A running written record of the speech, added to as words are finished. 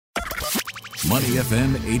Money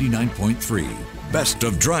FM 89.3. Best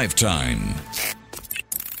of Drive Time.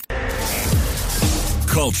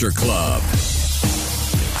 Culture Club.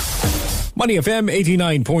 Money FM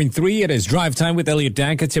 89.3. It is Drive Time with Elliot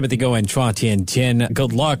Danker, Timothy Go, and Chua Tian Tian.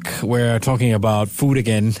 Good luck. We're talking about food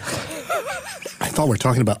again. I thought we were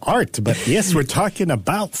talking about art, but yes, we're talking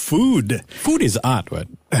about food. Food is art, what?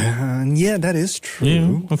 Yeah, that is true.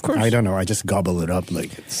 Yeah, of course. I don't know. I just gobble it up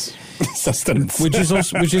like it's sustenance. Which is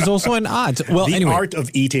also an art. Well, the anyway, art of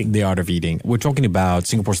eating. The art of eating. We're talking about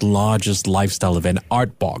Singapore's largest lifestyle event,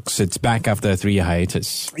 Artbox. It's back after a 3-year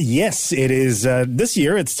hiatus. Yes, it is. This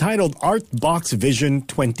year, it's titled Artbox Vision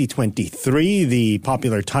 2023. The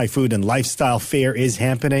popular Thai food and lifestyle fair is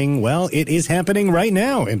happening. Well, it is happening right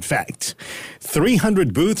now, in fact.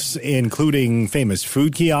 300 booths, including famous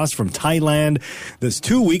food kiosks from Thailand. This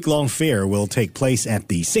 2-week-long fair will take place at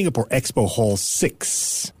the Singapore Expo Hall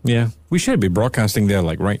 6. Yeah, we should be broadcasting there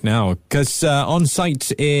like right now because on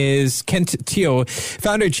site is Kent Teo,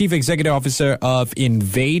 founder and chief executive officer of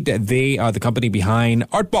Invade. They are the company behind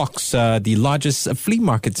Artbox, the largest flea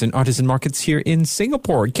markets and artisan markets here in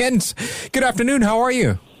Singapore. Kent, good afternoon. How are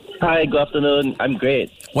you? Hi, good afternoon. I'm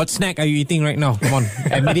great. What snack are you eating right now? Come on,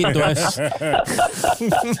 admit it to us.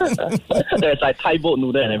 There's like Thai boat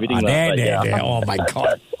noodle and everything. There. Oh my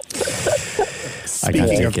God.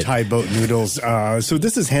 Speaking of Thai boat noodles, so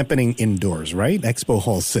this is happening indoors, right? Expo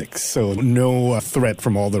Hall 6. So no threat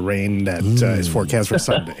from all the rain that is forecast for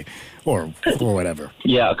Sunday or whatever.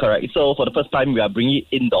 Yeah, correct. So for the first time, we are bringing it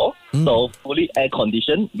indoor. So fully air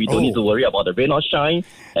conditioned. We don't need to worry about the rain or shine.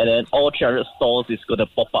 And then all 300 stalls is going to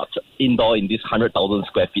pop up indoor in this 100,000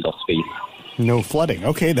 square feet of space. No flooding.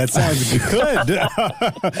 Okay, that sounds good.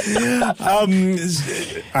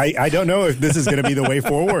 I don't know if this is going to be the way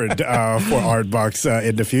forward for Artbox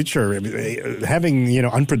in the future. Having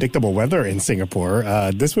unpredictable weather in Singapore,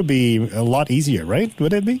 this would be a lot easier, right?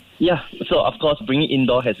 Would it be? Yeah. So of course, bringing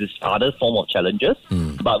indoor has its other form of challenges,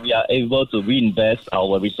 but we are able to reinvest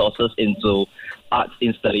our resources into art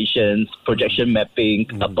installations, projection mapping,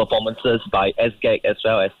 performances by SGAG as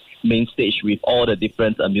well as main stage with all the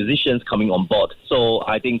different musicians coming on board. So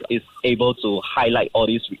I think it's able to highlight all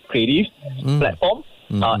these creative platforms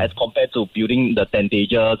as compared to building the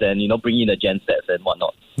tentages and, bringing in the gen sets and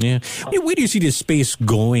whatnot. Yeah. Where do you see this space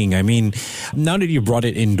going? I mean, now that you brought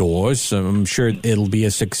it indoors, I'm sure it'll be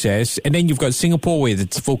a success. And then you've got Singapore with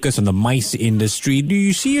its focus on the MICE industry. Do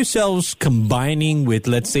you see yourselves combining with,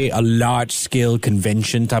 let's say, a large-scale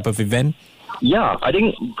convention type of event? Yeah, I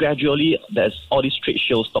think gradually there's all these trade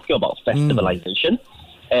shows talking about festivalization.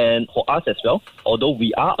 And for us as well, although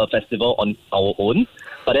we are a festival on our own,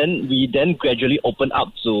 but then we gradually open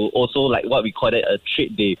up to also like what we call it a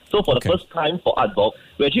trade day. So for the first time for Artbox,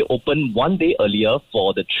 we actually opened 1 day earlier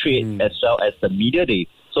for the trade as well as the media day.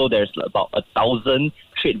 So there's about 1,000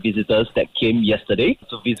 trade visitors that came yesterday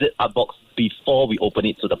to visit Artbox before we open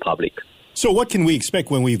it to the public. So what can we expect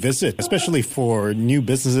when we visit, especially for new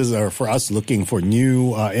businesses or for us looking for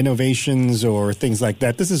new innovations or things like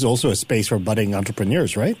that? This is also a space for budding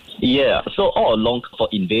entrepreneurs, right? Yeah. So all along for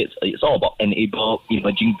Invade, it's all about enable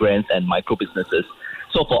emerging brands and micro businesses.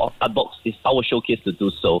 So for Artbox, it's our showcase to do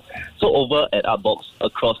so. So over at Artbox,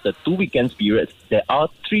 across the 2 weekends periods, there are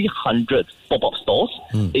 300 pop-up stores.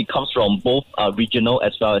 It comes from both regional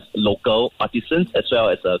as well as local artisans as well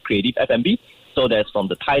as creative F&B. So there's from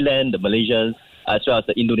the Thailand, the Malaysians, as well as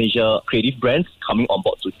the Indonesia creative brands coming on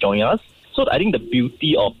board to join us. So I think the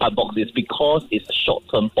beauty of Artbox is because it's a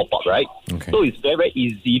short-term pop-up, right? Okay. So it's very, very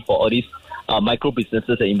easy for all these micro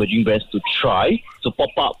businesses and emerging brands to try to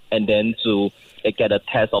pop up and then to get a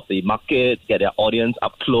test of the market, get their audience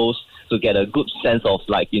up close, to get a good sense of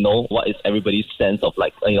what is everybody's sense of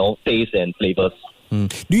taste and flavors. Do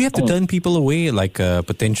you have to turn people away, like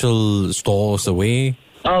potential stores away?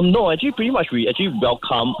 No, actually, pretty much we actually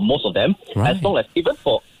welcome most of them, as long as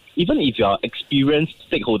even if you are experienced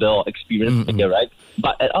stakeholder or experienced player, right?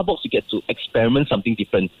 But at Artbox, you get to experiment something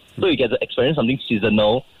different. So you get to experience something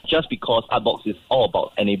seasonal, just because Artbox is all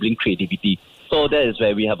about enabling creativity. So that is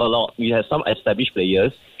where we have some established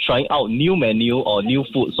players trying out new menu or new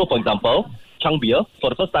food. So for example, Chang Beer,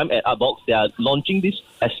 for the first time at Artbox, they are launching this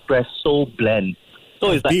espresso blend.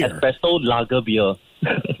 So it's like espresso lager beer.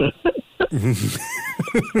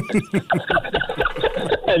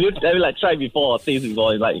 have you like tried before or taste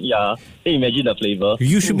before? It's like, yeah, can you imagine the flavor?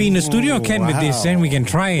 You should be in the studio, Ken, with this, and we can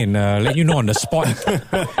try and let you know on the spot.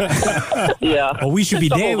 Yeah. Or we should be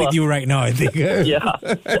there with you right now, I think. Yeah.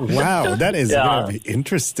 Wow, that is going to be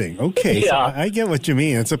interesting. Okay, so Yeah. I get what you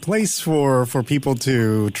mean. It's a place for people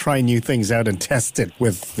to try new things out and test it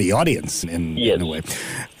with the audience in a way.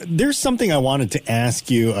 There's something I wanted to ask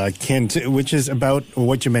you, Kent, which is about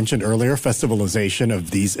what you mentioned earlier, festivalization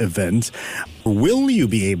of these events. Will you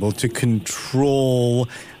be able to control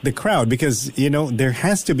the crowd? Because, there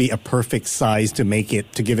has to be a perfect size to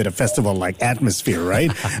give it a festival-like atmosphere,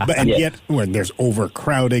 right? And yet, when there's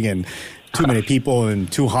overcrowding and too many people and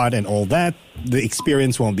too hot and all that, the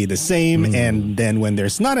experience won't be the same. And then when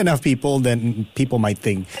there's not enough people, then people might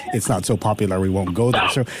think it's not so popular, we won't go there.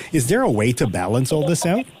 So is there a way to balance all this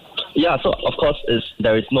out? Yeah, so of course,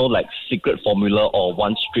 there is no like secret formula or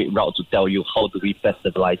one straight route to tell you how do we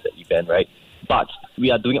festivalize the event, right? But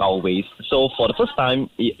we are doing our ways. So for the first time,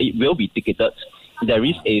 it will be ticketed. There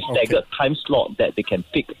is a staggered time slot that they can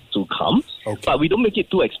pick to come, but we don't make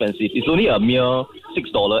it too expensive. It's only a mere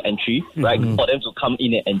 $6 entry, right, for them to come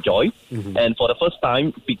in and enjoy. And for the first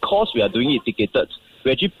time, because we are doing it ticketed,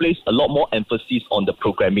 we actually place a lot more emphasis on the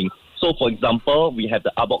programming. So, for example, we have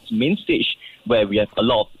the Artbox main stage where we have a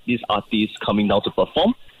lot of these artists coming down to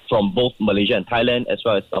perform from both Malaysia and Thailand, as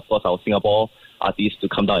well as, of course, our Singapore artists to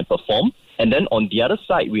come down and perform. And then on the other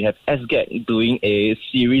side, we have SGAG doing a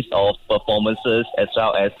series of performances as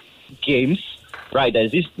well as games, right?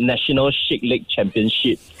 There's this National Shake Leg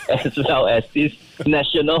Championship as well as this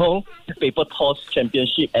National Paper Toss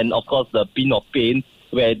Championship and, of course, the Pin of Pain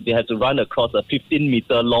where they have to run across a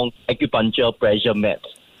 15-meter long acupuncture pressure mat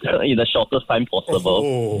in the shortest time possible.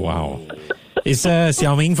 Oh, wow. Is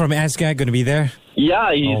Xiaoming from SGAG going to be there?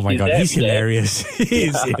 Yeah, oh my God, he's hilarious.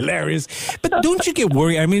 He's hilarious. But don't you get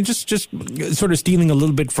worried? I mean, just sort of stealing a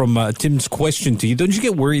little bit from Tim's question to you. Don't you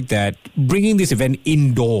get worried that bringing this event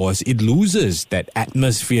indoors, it loses that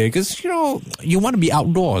atmosphere? Because, you want to be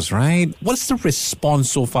outdoors, right? What's the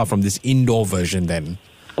response so far from this indoor version then?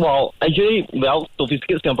 Well, actually,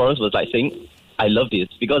 sophisticated Singaporeans was like saying, I love this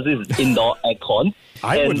because this is indoor aircon.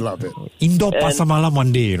 I would love it. Indoor Pasar Malam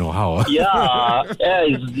one day, how?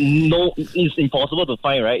 It's impossible to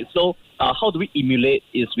find, right? So how do we emulate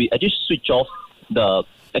is we actually switch off the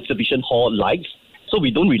exhibition hall lights. So we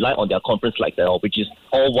don't rely on their conference lights at all, which is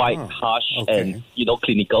all white, harsh, and,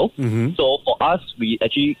 clinical. So for us, we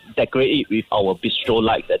actually decorate it with our bistro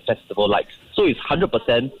lights and festival lights. So it's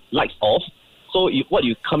 100% lights off. So when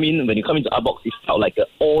you come into Artbox, it felt like an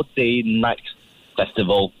all-day night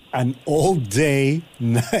festival. An all-day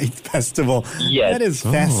night festival. Yes. That is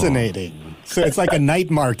fascinating. So it's like a night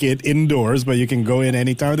market indoors, but you can go in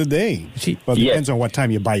any time of the day. Well, it depends on what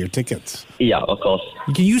time you buy your tickets. Yeah, of course.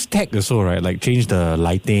 You can use tech also, right? Like change the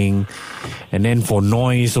lighting. And then for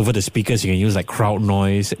noise over the speakers, you can use like crowd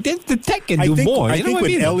noise. The tech can do more. I think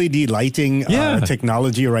with LED lighting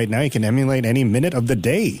technology right now, you can emulate any minute of the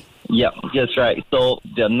day. Yeah, that's right. So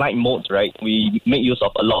the night modes, right? We make use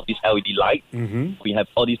of a lot of these LED lights. We have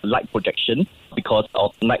all these light projection. Because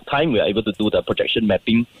of nighttime, we are able to do the projection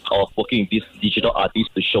mapping of working with these digital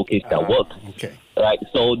artists to showcase their work. Okay. Right.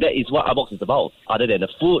 So that is what Artbox is about. Other than the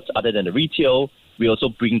food, other than the retail, we also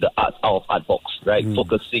bring the arts out of Artbox, right?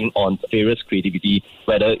 Focusing on various creativity.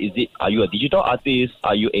 Are you a digital artist?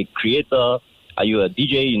 Are you a creator? Are you a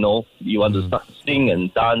DJ? You want to start sing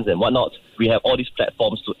and dance and whatnot. We have all these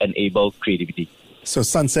platforms to enable creativity. So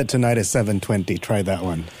sunset tonight is 7:20. Try that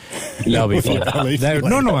one. That'll be fun.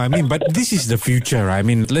 But this is the future. I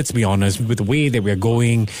mean, let's be honest, with the way that we're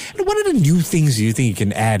going, what are the new things do you think you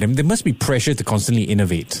can add? I mean, there must be pressure to constantly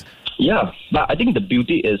innovate. Yeah, but I think the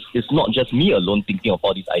beauty is it's not just me alone thinking of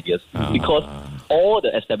all these ideas because all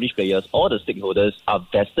the established players, all the stakeholders are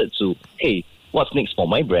vested to, hey, what's next for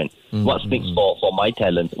my brand? What's next for my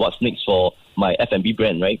talent? What's next for my F&B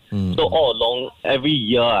brand, right? So all along, every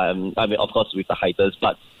year, of course with the Highters,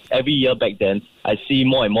 but every year back then, I see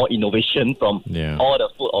more and more innovation from all the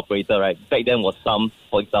food operator, right? Back then was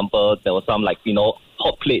for example, there was some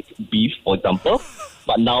hot plate beef, for example,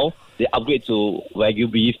 but now they upgrade to Wagyu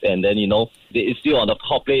beef and then, it's still on the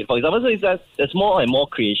hot plate, for example. So there's more and more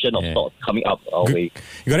creation of thoughts coming up our way.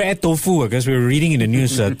 You got to add tofu because we were reading in the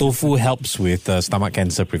news tofu helps with stomach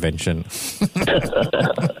cancer prevention.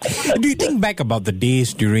 Do you think back about the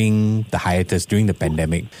days during the hiatus, during the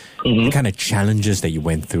pandemic, the kind of challenges that you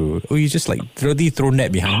went through? Or you just throw that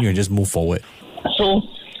behind you and just move forward? So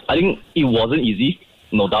I think it wasn't easy,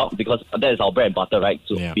 no doubt, because that is our bread and butter, right?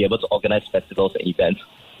 To be able to organize festivals and events.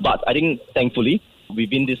 But I think, thankfully,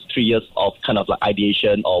 within these 3 years of kind of like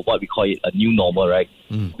ideation or what we call it a new normal, right?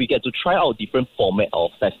 We get to try out different format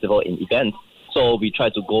of festival and events. So we try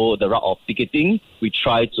to go the route of ticketing. We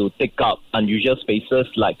try to take up unusual spaces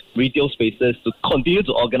like retail spaces to continue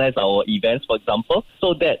to organize our events, for example.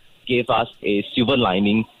 So that gave us a silver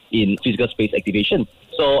lining in physical space activation.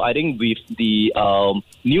 So I think with the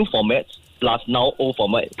new formats, plus now old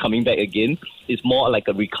format coming back again, it's more like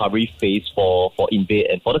a recovery phase for Invade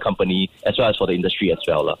and for the company as well as for the industry as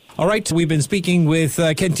well. All right, we've been speaking with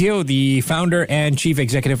Ken Teo, the founder and chief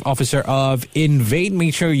executive officer of Invade.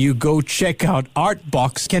 Make sure you go check out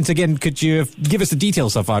Artbox. Kent, again, could you give us the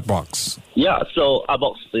details of Artbox? Yeah, so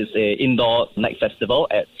Artbox is an indoor night festival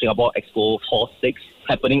at Singapore Expo Hall 6,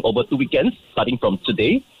 happening over 2 weekends, starting from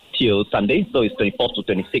today till Sunday. So it's 24th to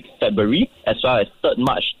 26th February, as well as 3rd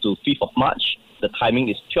March to 5th of March. The timing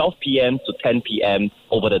is 12 p.m. to 10 p.m.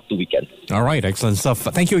 over the 2 weekends. All right, excellent stuff.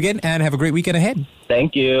 Thank you again and have a great weekend ahead.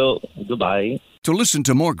 Thank you. Goodbye. To listen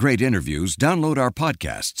to more great interviews, download our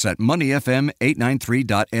podcasts at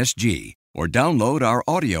moneyfm893.sg or download our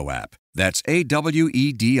audio app. That's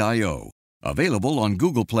AWEDIO. Available on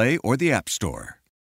Google Play or the App Store.